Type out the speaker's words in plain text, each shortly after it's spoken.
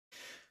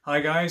Hi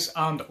guys,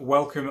 and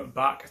welcome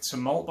back to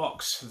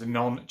Maltbox, the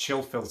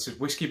non-chill filtered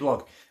whiskey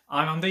blog.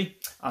 I'm Andy,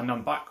 and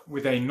I'm back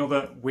with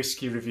another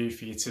whiskey review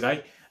for you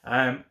today.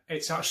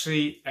 It's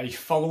actually a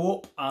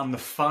follow-up and the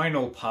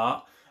final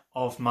part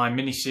of my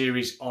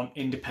mini-series on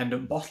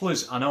independent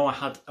bottlers. I know I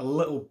had a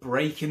little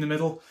break in the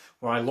middle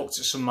where I looked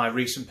at some of my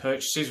recent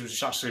purchases, which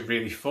was actually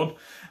really fun.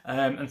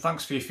 And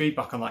thanks for your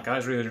feedback on that,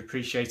 guys. Really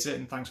appreciate it,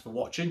 and thanks for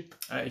watching.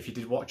 If you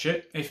did watch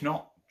it, if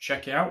not,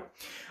 check it out.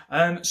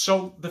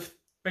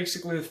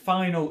 Basically, the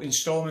final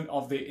instalment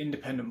of the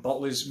Independent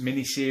Bottlers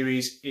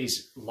mini-series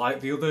is like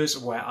the others,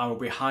 where I will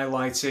be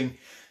highlighting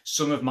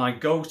some of my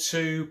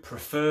go-to,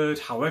 preferred,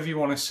 however you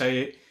want to say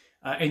it,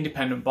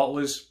 independent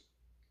bottlers.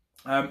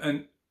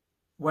 And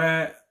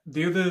where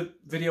the other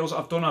videos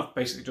I've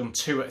basically done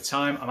 2 at a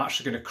time. I'm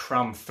actually going to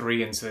cram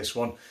 3 into this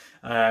one,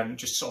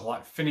 just sort of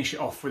like finish it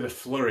off with a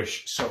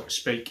flourish, so to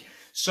speak.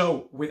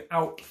 So,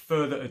 without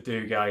further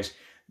ado, guys,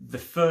 the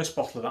first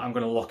bottle that I'm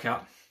going to look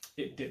at,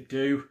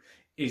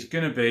 is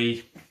going to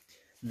be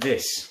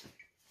this,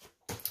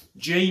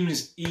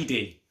 James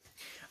Eadie.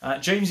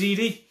 James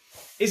Eadie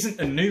isn't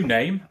a new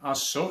name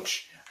as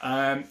such.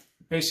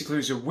 Basically, it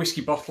was a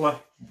whiskey bottler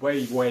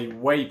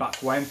way back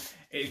when.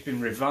 It's been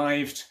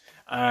revived,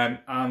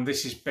 and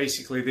this is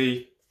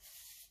basically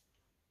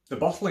the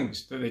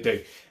bottlings that they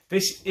do.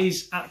 This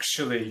is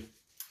actually,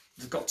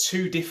 they've got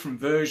 2 different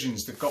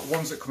versions. They've got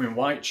ones that come in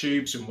white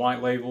tubes and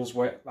white labels,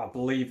 where I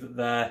believe that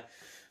they're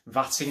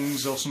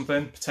vatings or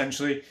something,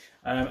 potentially.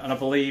 And I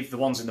believe the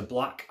ones in the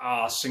black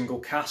are single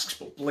casks,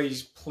 but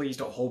please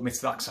don't hold me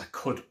to that, because I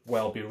could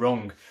well be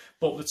wrong.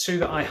 But the 2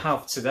 that I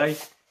have today,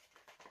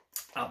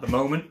 at the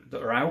moment,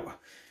 that are out,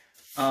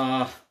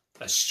 are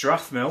a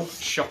Strathmill,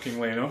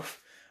 shockingly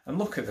enough. And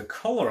look at the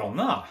colour on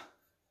that.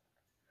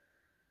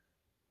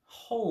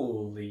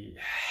 Holy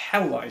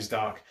hell, that is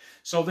dark.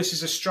 So this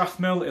is a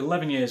Strathmill,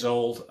 11 years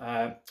old,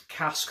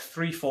 cask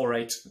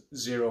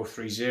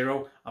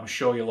 348030. I'm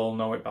sure you'll all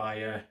know it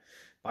by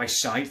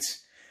sight.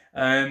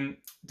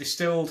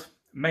 Distilled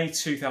May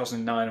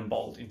 2009 and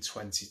bottled in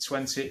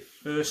 2020.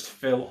 First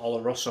fill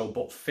Oloroso,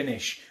 but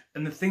finish.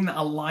 And the thing that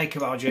I like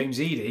about James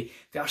Eadie,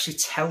 they actually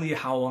tell you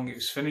how long it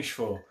was finished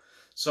for.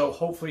 So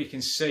hopefully you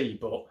can see,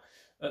 but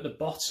at the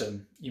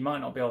bottom, you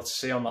might not be able to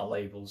see on that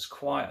label. There's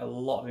quite a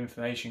lot of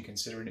information,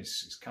 considering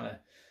it's kind of a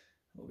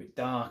little bit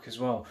dark as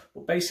well.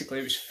 But basically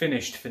it was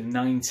finished for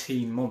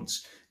 19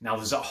 months. Now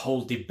there's that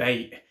whole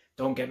debate.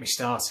 Don't get me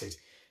started.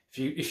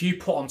 If you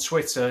put on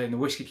Twitter in the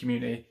whiskey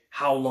community,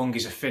 how long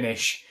is a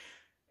finish,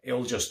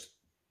 it'll just,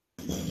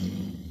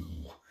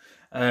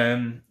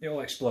 it'll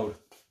explode.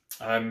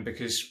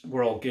 Because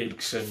we're all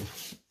geeks, and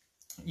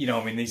you know,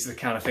 I mean, these are the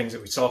kind of things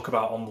that we talk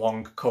about on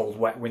long, cold,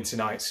 wet winter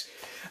nights.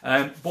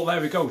 But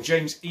there we go,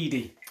 James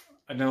Eadie,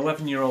 an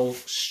 11-year-old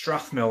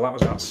Strathmill. That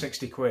was about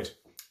 60 quid.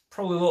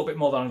 Probably a little bit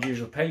more than I'd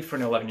usually pay for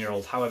an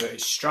 11-year-old. However,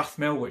 it's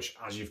Strathmill, which,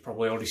 as you've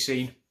probably already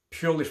seen,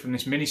 purely from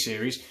this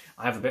mini-series,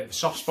 I have a bit of a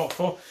soft spot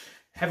for.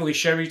 Heavily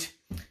sherried,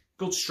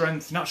 good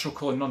strength, natural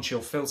colour, non-chill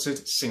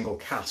filtered, single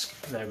cask.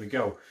 There we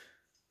go.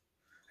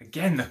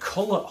 Again, the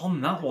colour on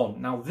that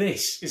one. Now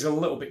this is a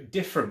little bit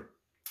different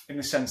in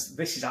the sense that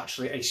this is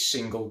actually a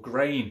single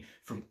grain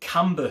from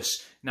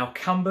Cambus. Now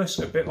Cambus,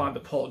 a bit like the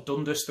Port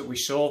Dundas that we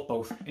saw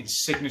both in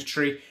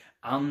Signatory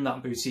and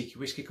that boutique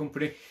whiskey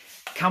company,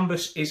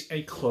 Cambus is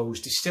a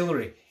closed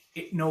distillery.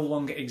 It no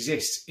longer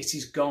exists. It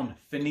is gone,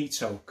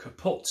 finito,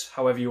 kaput,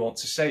 however you want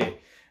to say it.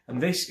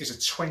 And this is a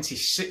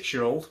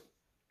 26-year-old,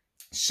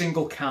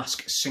 single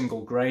cask,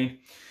 single grain.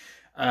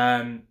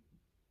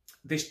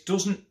 This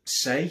doesn't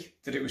say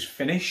that it was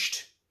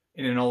finished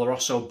in an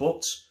Oloroso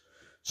butt.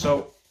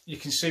 So you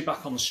can see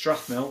back on the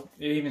Strathmill,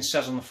 it even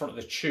says on the front of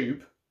the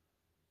tube,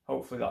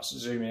 hopefully that's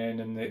zooming in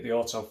and the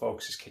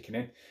autofocus is kicking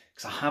in,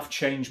 because I have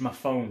changed my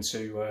phone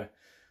to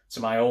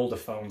my older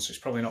phone, so it's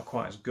probably not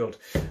quite as good.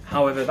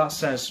 However, that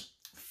says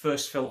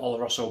first fill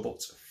Oloroso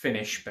butt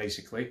finish,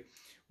 basically,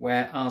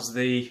 whereas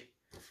the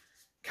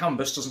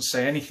Cambus doesn't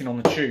say anything on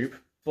the tube,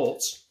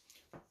 but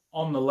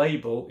on the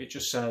label it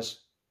just says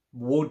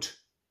wood,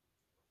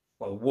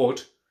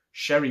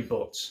 sherry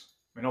butt.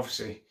 I mean,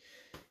 obviously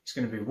it's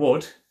going to be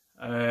wood.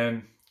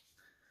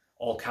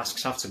 All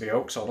casks have to be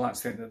oak, so I'd like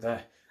to think that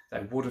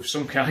they're wood of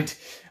some kind.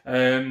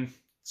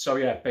 So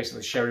yeah,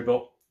 basically sherry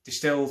butt.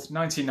 Distilled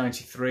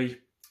 1993,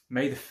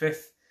 May the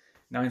 5th,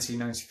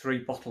 1993,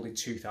 bottled in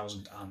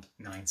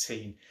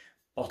 2019.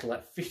 Bottled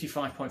at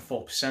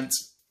 55.4%.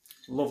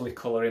 Lovely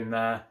colour in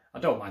there. I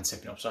don't mind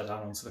tipping upside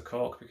down onto the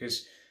cork,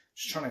 because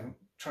just trying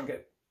to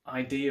get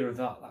idea of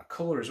that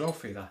colour as well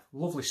for you there.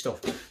 Lovely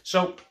stuff.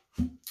 So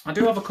I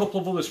do have a couple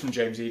of others from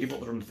James Eadie, but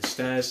they're under the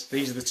stairs.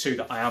 These are the 2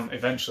 that I am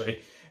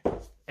eventually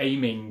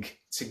aiming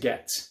to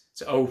get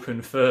to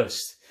open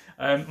first.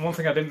 One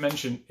thing I didn't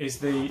mention is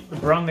the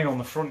branding on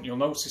the front. You'll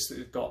notice that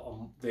they've got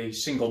on the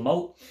single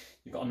malt,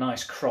 you've got a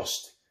nice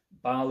crossed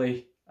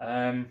barley,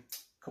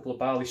 couple of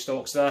barley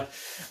stalks there,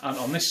 and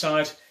on this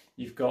side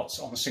you've got,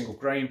 on the single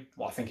grain,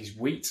 what I think is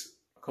wheat,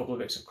 a couple of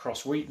bits of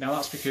cross wheat. Now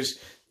that's because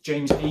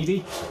James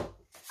Eadie,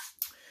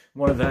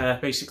 one of their,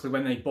 basically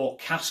when they bought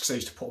casks, they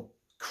used to put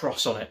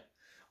cross on it,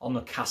 on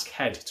the cask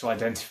head, to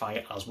identify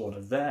it as one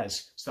of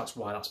theirs. So that's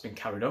why that's been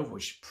carried over,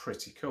 which is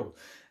pretty cool.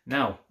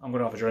 Now, I'm going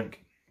to have a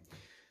drink.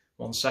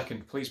 1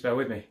 second, please bear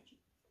with me.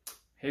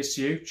 Here's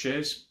to you,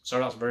 cheers.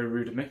 Sorry, that's very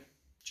rude of me.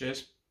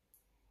 Cheers.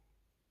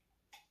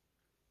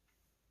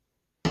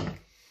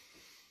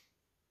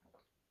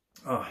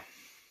 Oh,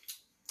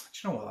 do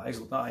you know what that is?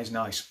 That is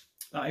nice.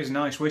 That is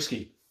nice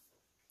whiskey.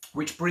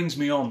 Which brings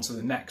me on to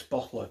the next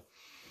bottler.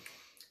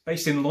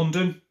 Based in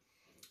London,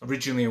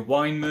 originally a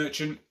wine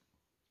merchant,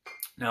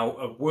 now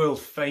a world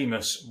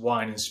famous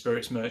wine and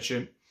spirits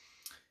merchant.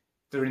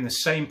 They're in the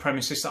same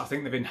premises that I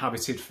think they've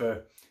inhabited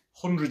for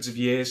hundreds of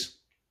years.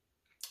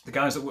 The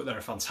guys that work there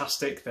are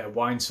fantastic. Their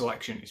wine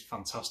selection is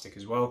fantastic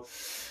as well.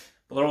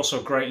 But they're also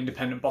a great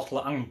independent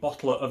bottler and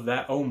bottler of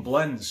their own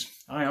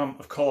blends. I am,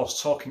 of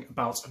course, talking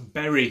about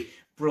Berry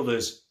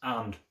Brothers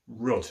and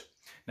Rudd.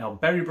 Now,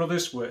 Berry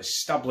Brothers were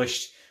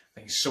established, I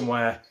think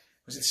somewhere,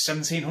 was it the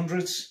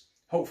 1700s?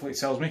 Hopefully it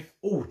tells me.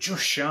 Oh,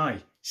 just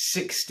shy,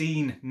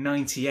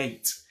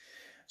 1698.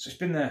 So it's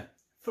been there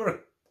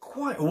for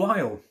quite a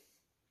while.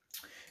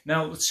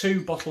 Now, the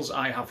two bottles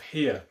I have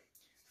here.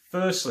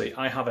 Firstly,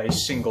 I have a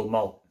single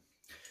malt,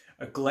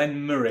 a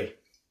Glenmurray.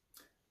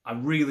 I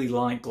really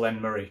like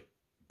Glenmurray,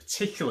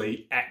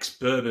 particularly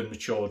ex-bourbon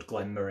matured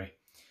Glenmurray.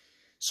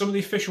 Some of the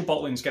official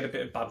bottlings get a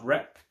bit of bad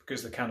rep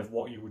because they're kind of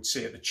what you would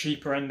see at the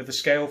cheaper end of the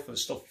scale for the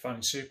stuff you find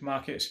in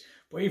supermarkets.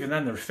 But even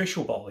then, they're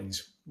official bottlings.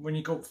 When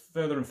you go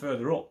further and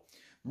further up,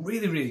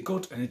 really, really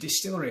good. And the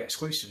distillery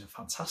exclusives are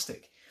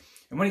fantastic.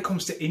 And when it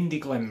comes to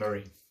indie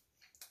Glenmurray,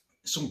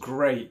 some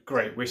great,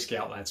 great whiskey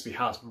out there to be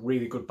had.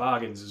 Really good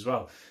bargains as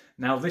well.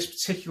 Now, this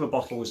particular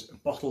bottle was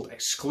bottled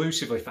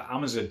exclusively for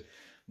Amazon.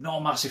 Not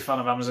a massive fan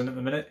of Amazon at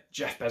the minute.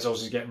 Jeff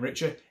Bezos is getting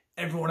richer.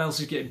 Everyone else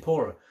is getting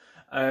poorer.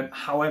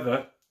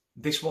 However,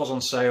 this was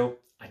on sale.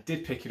 I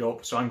did pick it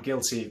up, so I'm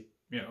guilty,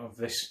 of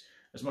this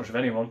as much as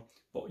anyone.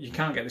 But you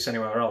can't get this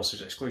anywhere else.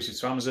 It's exclusive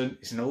to Amazon.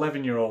 It's an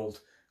 11-year-old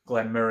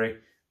Glenmurray.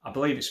 I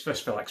believe it's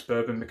first fill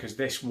ex-bourbon because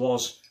this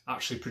was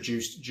actually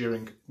produced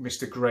during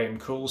Mr. Graham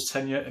Coole's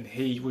tenure, and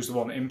he was the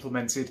one that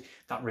implemented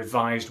that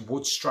revised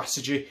wood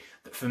strategy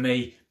that, for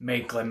me,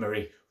 made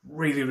Glenmurray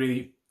really,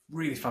 really,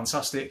 really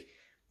fantastic.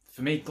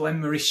 For me,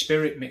 Glenmurray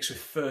Spirit mixed with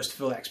first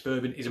fill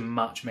ex-bourbon is a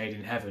match made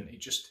in heaven. It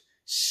just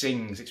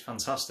sings. It's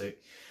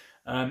fantastic.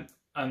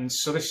 And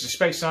so this is a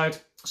Speyside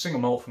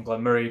single malt from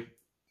Glenmurray,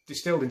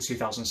 distilled in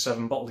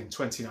 2007, bottled in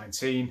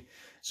 2019.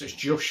 So it's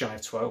just shy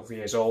of 12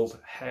 years old,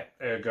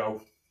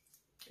 ergo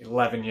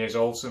 11 years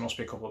old, so it must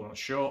be a couple of months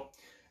short.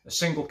 A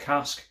single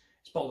cask,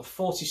 it's bottled at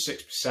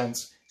 46%,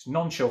 it's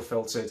non-chill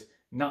filtered,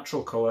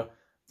 natural colour.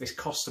 This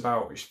costs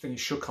about, I think it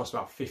should cost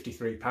about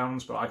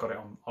 £53, but I got it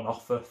on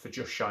offer for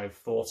just shy of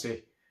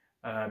 40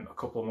 a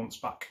couple of months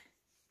back.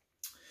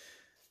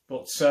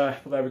 But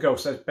there we go,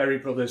 so there's Berry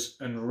Brothers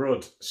and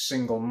Rudd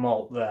single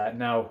malt there.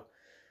 Now,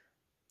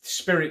 the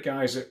spirit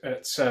guys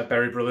at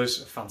Berry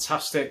Brothers are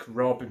fantastic.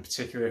 Rob in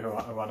particular, who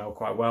I know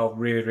quite well,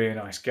 really, really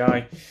nice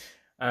guy.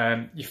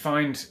 You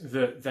find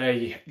that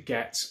they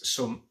get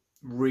some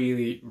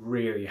really,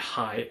 really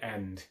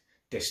high-end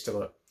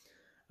distillate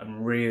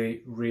and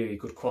really, really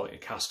good quality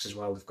casks as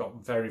well. They've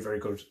got very, very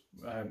good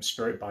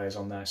spirit buyers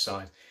on their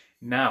side.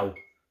 Now,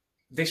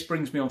 this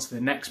brings me on to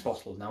the next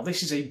bottle. Now,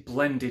 this is a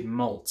blended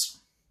malt.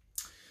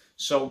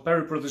 So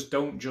Berry Brothers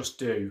don't just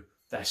do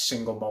their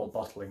single malt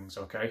bottlings,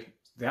 okay?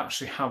 They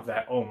actually have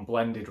their own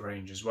blended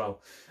range as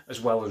well as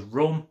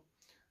rum,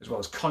 as well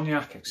as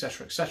cognac,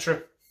 etc.,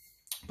 etc.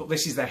 But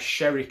this is their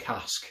sherry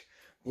cask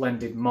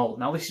blended malt.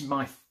 Now, this is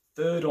my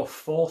third or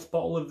fourth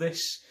bottle of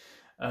this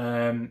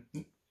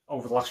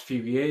over the last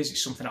few years.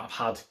 It's something that I've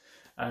had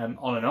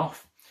on and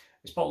off.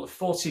 It's bottled at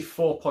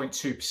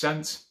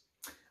 44.2%.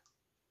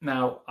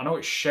 Now, I know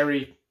it's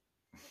sherry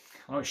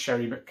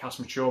cask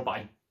mature, but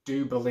I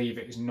do believe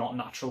it is not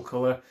natural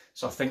colour.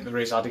 So I think there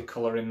is added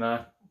colour in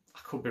there. I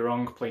could be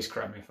wrong. Please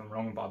correct me if I'm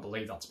wrong, but I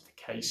believe that's the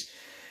case.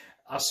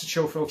 As to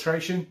chill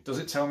filtration, does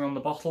it tell me on the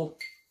bottle?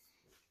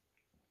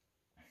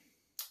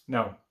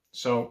 No.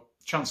 So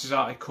chances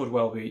are it could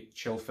well be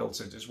chill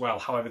filtered as well.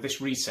 However,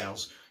 this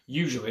retails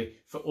usually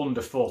for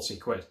under 40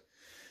 quid.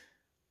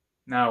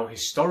 Now,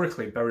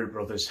 historically, Berry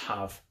Brothers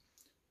have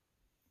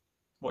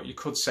what you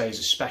could say is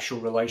a special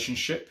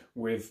relationship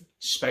with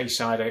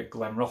Speyside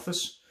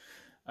Glenrothes.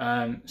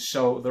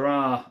 So there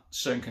are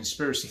certain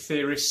conspiracy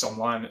theorists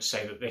online that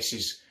say that this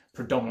is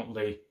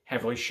predominantly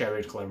heavily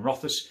sherried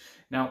Glenrothes.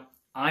 Now,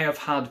 I have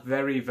had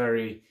very,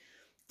 very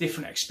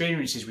different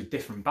experiences with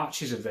different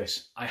batches of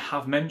this. I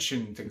have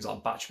mentioned things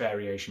like batch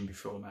variation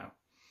before now.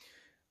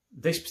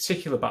 This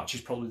particular batch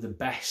is probably the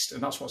best,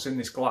 and that's what's in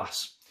this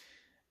glass,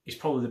 is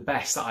probably the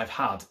best that I've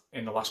had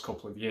in the last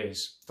couple of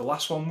years. The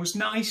last one was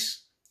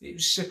nice, it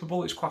was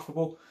sippable, it's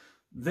quaffable.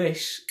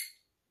 This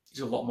is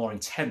a lot more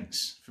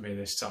intense for me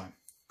this time.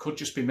 Could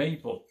just be me,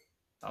 but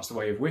that's the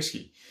way of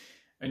whiskey.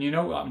 And you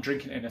know, I'm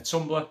drinking it in a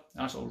tumbler,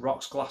 nice little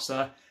rocks glass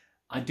there.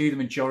 I do the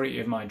majority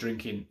of my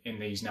drinking in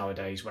these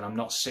nowadays when I'm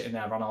not sitting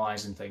there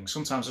analysing things.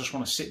 Sometimes I just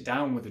want to sit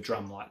down with a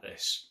dram like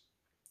this.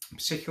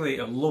 Particularly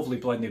a lovely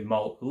blended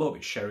malt, a little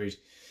bit sherried.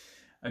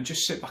 and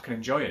just sit back and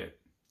enjoy it.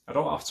 I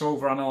don't have to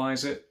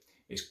overanalyze it.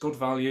 It's good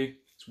value,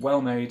 it's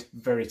well made,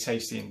 very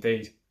tasty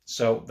indeed.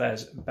 So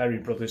there's Berry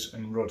Brothers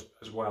and Rudd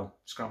as well.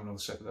 Just grab another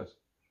sip of this.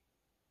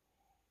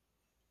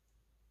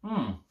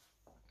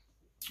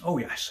 Oh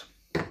yes.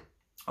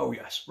 Oh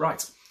yes.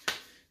 Right.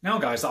 Now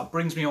guys, that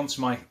brings me on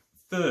to my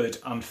third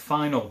and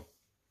final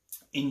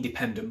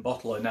independent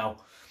bottler. Now,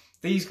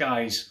 these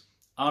guys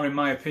are, in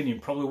my opinion,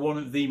 probably one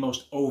of the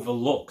most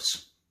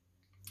overlooked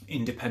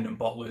independent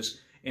bottlers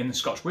in the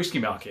Scotch whisky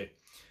market.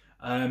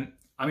 I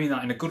mean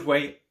that in a good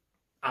way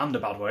and a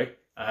bad way,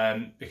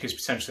 because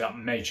potentially that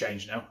may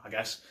change now, I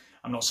guess.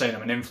 I'm not saying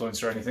I'm an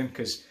influencer or anything,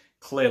 because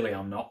clearly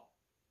I'm not.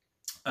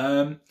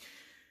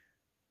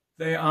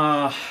 They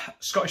are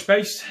Scottish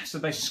based, so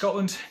they're based in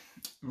Scotland.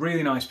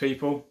 Really nice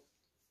people.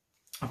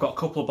 I've got a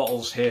couple of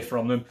bottles here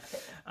from them.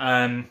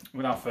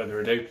 Without further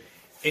ado,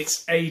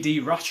 it's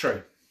Eadie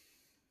Rattray.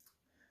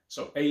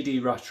 So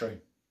Eadie Rattray.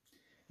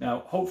 Now,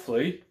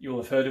 hopefully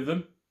you'll have heard of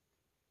them.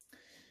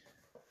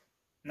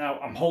 Now,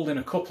 I'm holding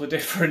a couple of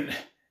different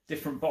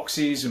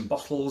boxes and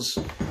bottles.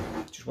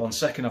 Just one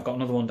second, I've got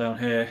another one down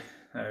here.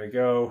 There we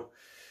go.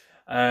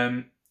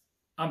 And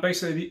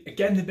basically,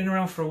 again, they've been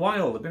around for a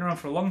while. They've been around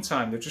for a long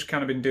time. They've just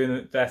kind of been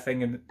doing their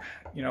thing in,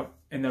 you know,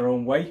 in their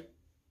own way.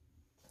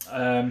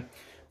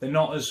 They're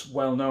not as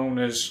well known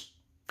as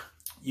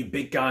your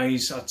big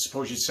guys, I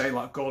suppose you'd say,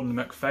 like Gordon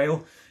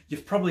MacPhail.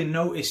 You've probably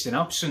noticed an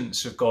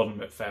absence of Gordon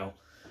MacPhail,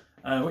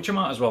 which I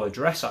might as well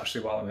address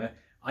actually while I'm here.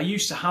 I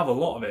used to have a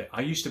lot of it.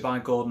 I used to buy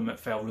Gordon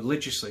MacPhail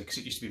religiously because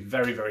it used to be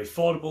very, very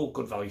affordable,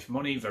 good value for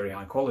money, very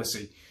high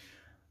quality.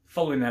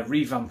 Following their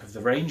revamp of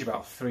the range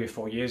about 3 or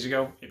 4 years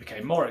ago, it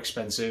became more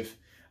expensive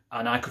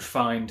and I could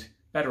find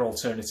better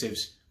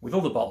alternatives with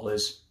other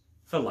bottlers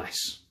for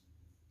less.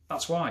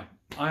 That's why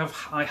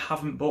I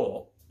haven't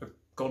bought a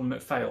Gordon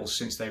MacPhail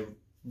since they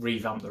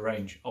revamped the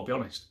range, I'll be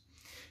honest.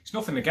 It's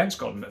nothing against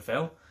Gordon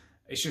MacPhail,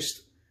 it's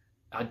just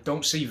I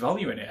don't see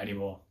value in it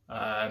anymore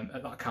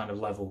at that kind of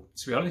level.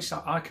 To be honest,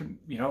 I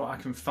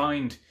can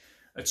find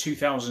a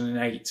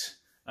 2008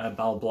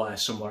 Balblair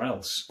somewhere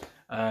else.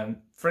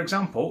 For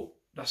example,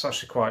 that's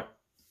actually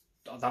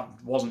that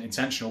wasn't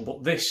intentional,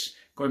 but this,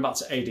 going back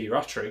to Eadie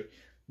Rattray,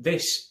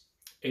 this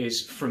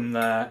is from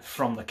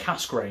the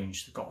cask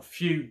range. They've got a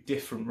few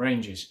different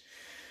ranges.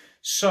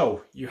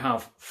 So you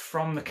have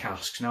from the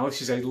casks. Now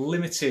this is a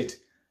limited,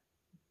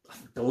 I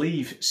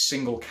believe,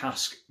 single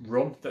cask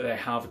run that they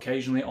have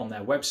occasionally on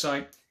their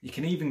website. You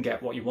can even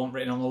get what you want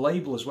written on the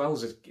label as well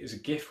as a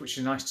gift, which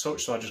is a nice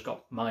touch. So I just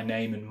got my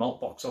name and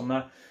malt box on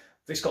there.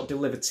 This got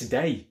delivered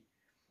today.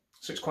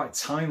 So it's quite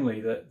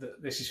timely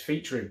that this is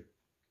featuring,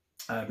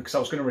 because I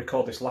was going to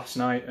record this last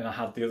night and I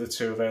had the other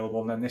two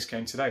available and then this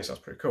came today, so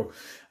that's pretty cool.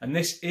 And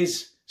this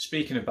is,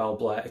 speaking of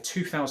Balblair, a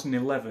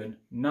 2011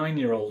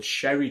 9-year-old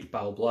sherried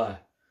Balblair.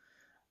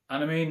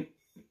 And I mean,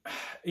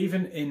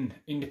 even in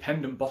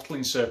independent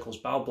bottling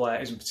circles,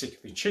 Balblair isn't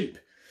particularly cheap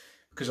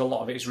because a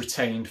lot of it is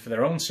retained for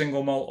their own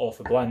single malt or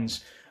for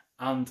blends.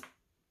 And,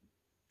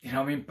 you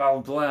know, I mean,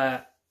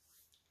 Balblair,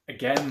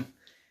 again,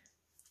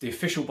 the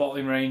official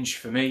bottling range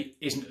for me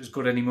isn't as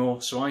good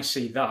anymore. So I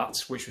see that,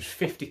 which was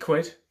 50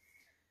 quid,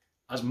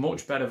 as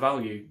much better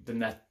value than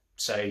their,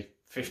 say,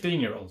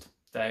 15-year-old,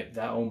 their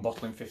own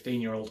bottling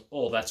 15-year-old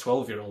or their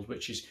 12-year-old,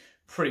 which is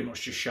pretty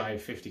much just shy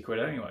of 50 quid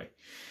anyway.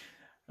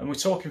 And we're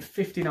talking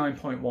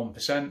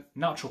 59.1%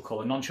 natural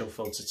colour, non-chill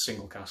filtered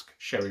single cask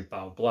sherry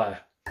Balblair.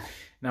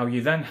 Now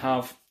you then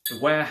have the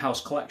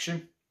warehouse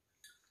collection,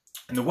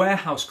 and the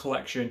warehouse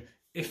collection,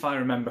 if I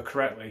remember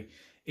correctly,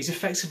 is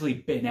effectively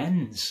bin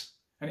ends.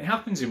 And it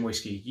happens in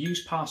whisky.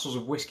 Use parcels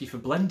of whisky for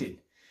blending.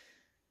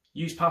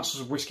 Use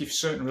parcels of whisky for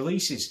certain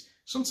releases.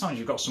 Sometimes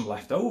you've got some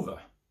left over.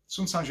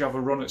 Sometimes you have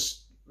a run at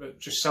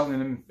just selling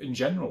them in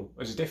general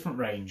as a different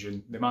range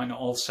and they might not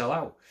all sell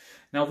out.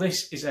 Now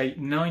this is a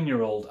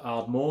 9-year-old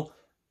Ardmore,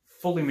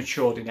 fully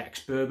matured in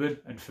ex-bourbon.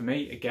 And for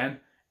me, again,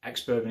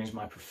 ex-bourbon is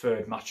my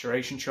preferred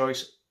maturation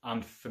choice.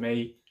 And for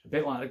me, a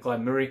bit like the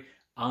Glenmorangie,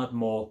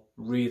 Ardmore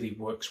really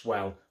works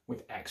well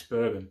with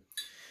ex-bourbon.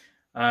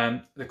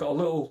 They've got a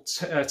little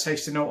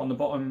tasting note on the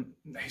bottom.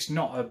 It's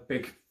not a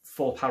big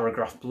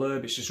 4-paragraph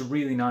blurb, it's just a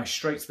really nice,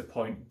 straight to the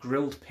point,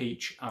 grilled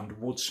peach and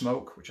wood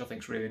smoke, which I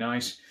think is really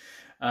nice.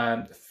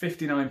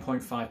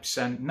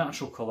 59.5%,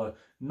 natural colour,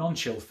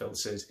 non-chill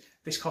filtered.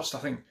 This cost, I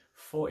think,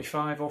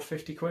 45 or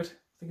 50 quid.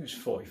 I think it was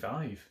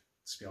 45,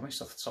 to be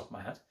honest, off the top of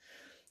my head.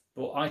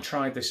 But I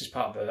tried this as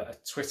part of a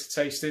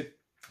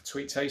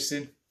tweet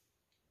tasting,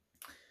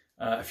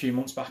 a few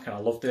months back, and I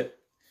loved it.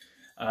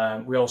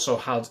 We also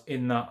had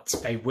in that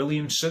a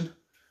Williamson,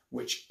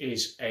 which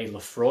is a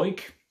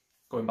Lafroig,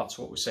 going back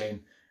to what we were saying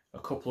a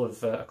couple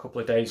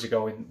of days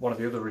ago in one of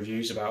the other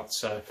reviews about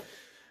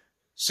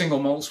single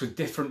malts with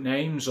different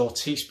names or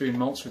teaspoon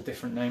malts with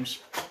different names.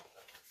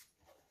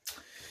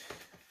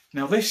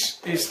 Now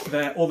this is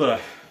their other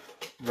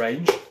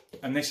range,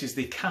 and this is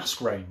the cask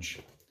range.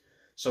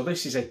 So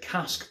this is a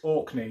cask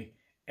Orkney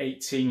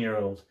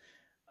 18-year-old,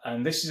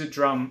 and this is a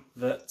dram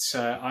that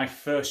I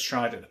first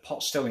tried at the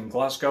Pot Still in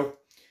Glasgow.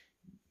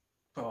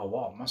 Oh,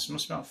 what? Must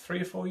be about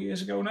 3 or 4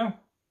 years ago now.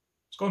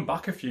 It's going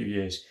back a few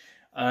years.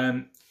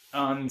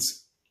 And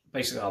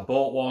basically I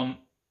bought one.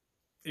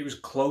 It was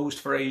closed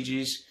for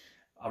ages.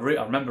 I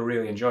remember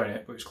really enjoying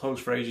it, but it was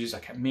closed for ages. I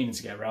kept meaning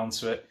to get around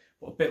to it.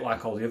 But a bit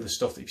like all the other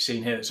stuff that you've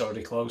seen here that's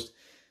already closed,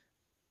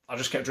 I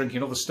just kept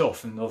drinking other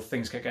stuff and other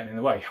things kept getting in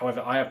the way.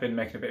 However, I have been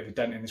making a bit of a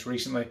dent in this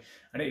recently,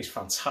 and it is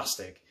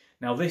fantastic.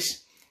 Now,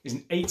 this is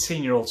an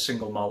 18-year-old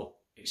single malt.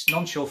 It's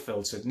non-chill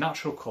filtered,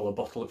 natural colour,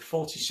 bottle at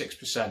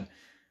 46%.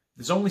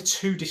 There's only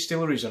 2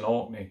 distilleries on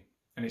Orkney,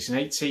 and it's an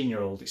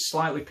 18-year-old. It's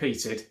slightly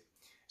peated.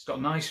 It's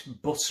got nice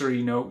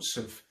buttery notes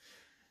of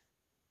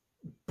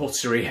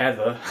buttery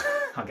heather,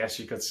 I guess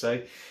you could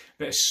say.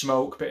 Bit of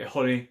smoke, bit of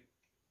honey.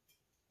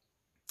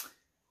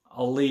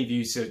 I'll leave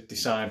you to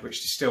decide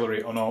which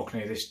distillery on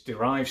Orkney this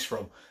derives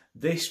from.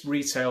 This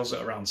retails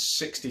at around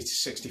 £60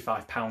 to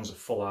 £65 at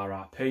full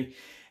RRP.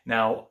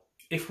 Now,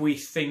 if we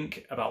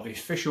think about the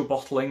official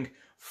bottling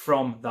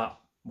from that,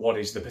 what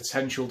is the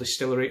potential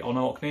distillery on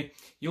Orkney,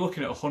 you're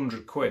looking at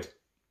 £100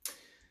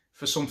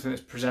 for something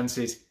that's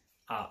presented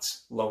at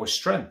lower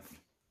strength.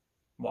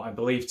 What I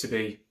believe to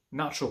be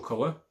natural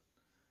colour.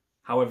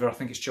 However, I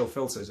think it's chill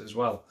filtered as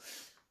well.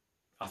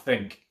 I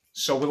think.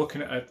 So we're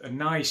looking at a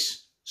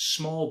nice,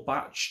 small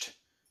batched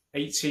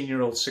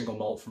 18-year-old single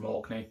malt from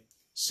Orkney,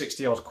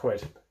 60 odd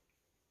quid.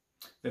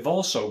 They've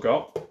also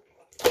got,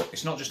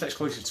 it's not just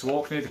exclusive to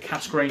Orkney, the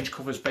cask range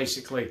covers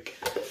basically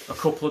a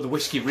couple of the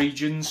whisky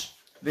regions.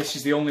 This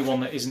is the only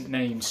one that isn't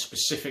named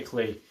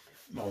specifically.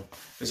 Well,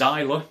 there's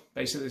Islay,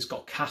 basically it's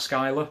got cask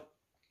Islay.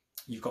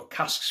 You've got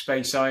cask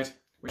Speyside,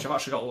 which I've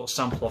actually got a little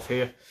sample of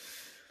here.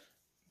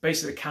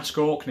 Basically, cask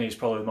Orkney is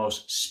probably the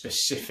most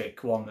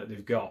specific one that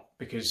they've got,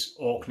 because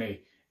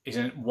Orkney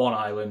isn't one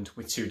island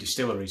with 2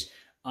 distilleries.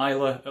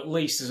 Islay, at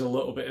least there's a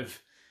little bit of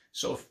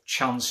sort of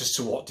chance as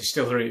to what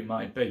distillery it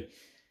might be.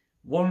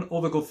 One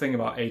other good thing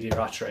about Eadie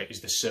Rattray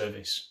is the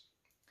service.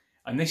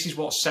 And this is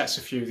what sets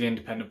a few of the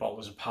independent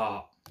bottlers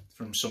apart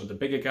from some of the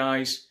bigger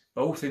guys,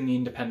 both in the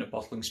independent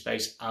bottling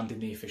space and in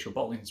the official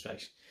bottling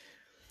space.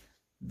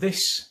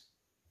 This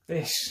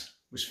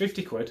was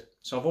 £50,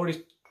 so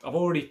I've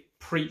already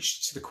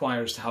preached to the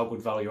choir as to how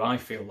good value I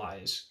feel that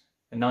is.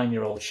 A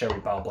 9-year-old sherry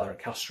Barblara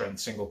cask strength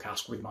single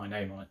cask with my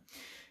name on it.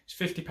 It's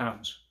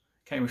 £50.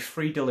 Came with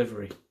free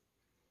delivery.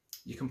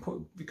 You can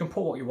put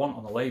what you want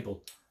on the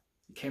label.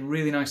 It came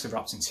really nicely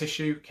wrapped in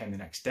tissue. Came the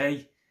next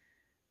day.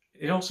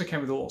 It also came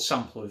with a little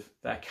sample of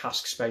their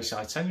cask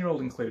Speyside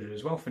 10-year-old included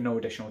as well for no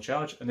additional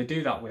charge. And they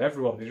do that with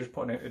everyone. They just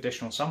put an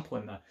additional sample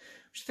in there,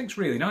 which I think is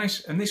really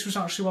nice. And this was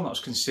actually one that I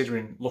was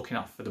considering looking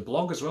at for the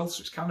blog as well.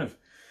 So it's kind of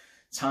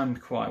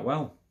timed quite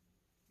well.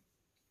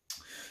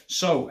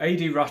 So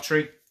Eadie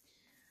Rattray,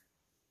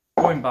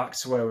 going back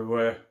to where we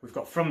were, we've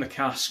got from the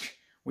cask,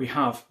 we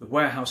have the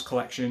warehouse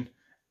collection,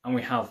 and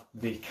we have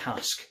the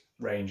cask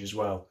range as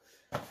well.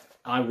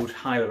 I would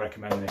highly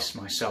recommend this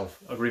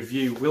myself. A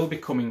review will be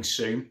coming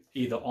soon,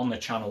 either on the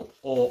channel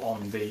or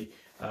on the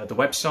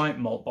website,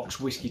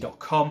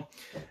 maltboxwhisky.com.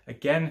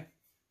 Again,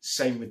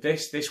 same with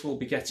this. This will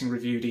be getting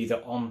reviewed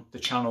either on the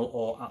channel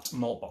or at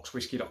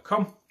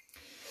maltboxwhisky.com.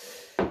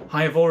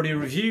 I have already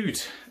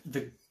reviewed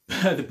the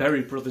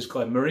Berry Brothers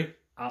Glenmurray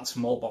at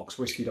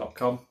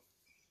maltboxwhisky.com.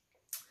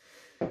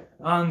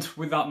 And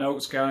with that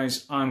note,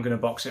 guys, I'm going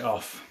to box it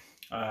off.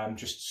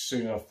 Just as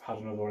soon as I've had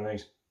another one of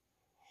these.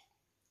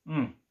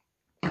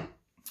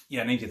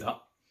 Yeah, needed that.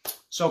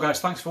 So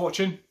guys, thanks for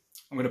watching.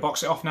 I'm going to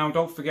box it off now.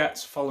 Don't forget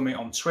to follow me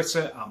on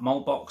Twitter at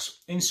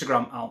Maltbox,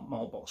 Instagram at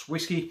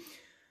MaltboxWhisky.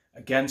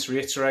 Again, to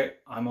reiterate,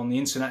 I'm on the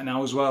internet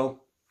now as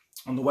well,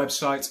 on the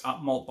website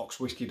at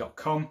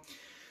maltboxwhisky.com.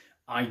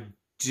 I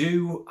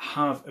do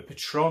have a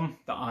Patron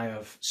that I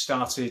have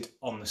started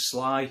on the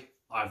sly.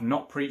 I've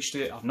not preached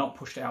it, I've not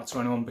pushed it out to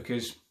anyone,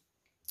 because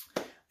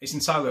it's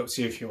entirely up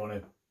to you if you want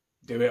to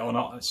do it or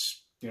not.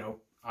 It's, you know,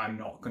 I'm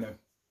not going to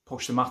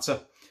push the matter.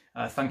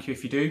 Thank you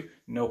if you do,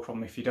 no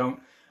problem if you don't.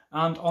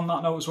 And on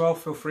that note as well,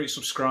 feel free to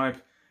subscribe.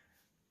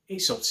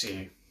 It's up to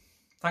you.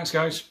 Thanks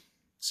guys,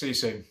 see you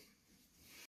soon.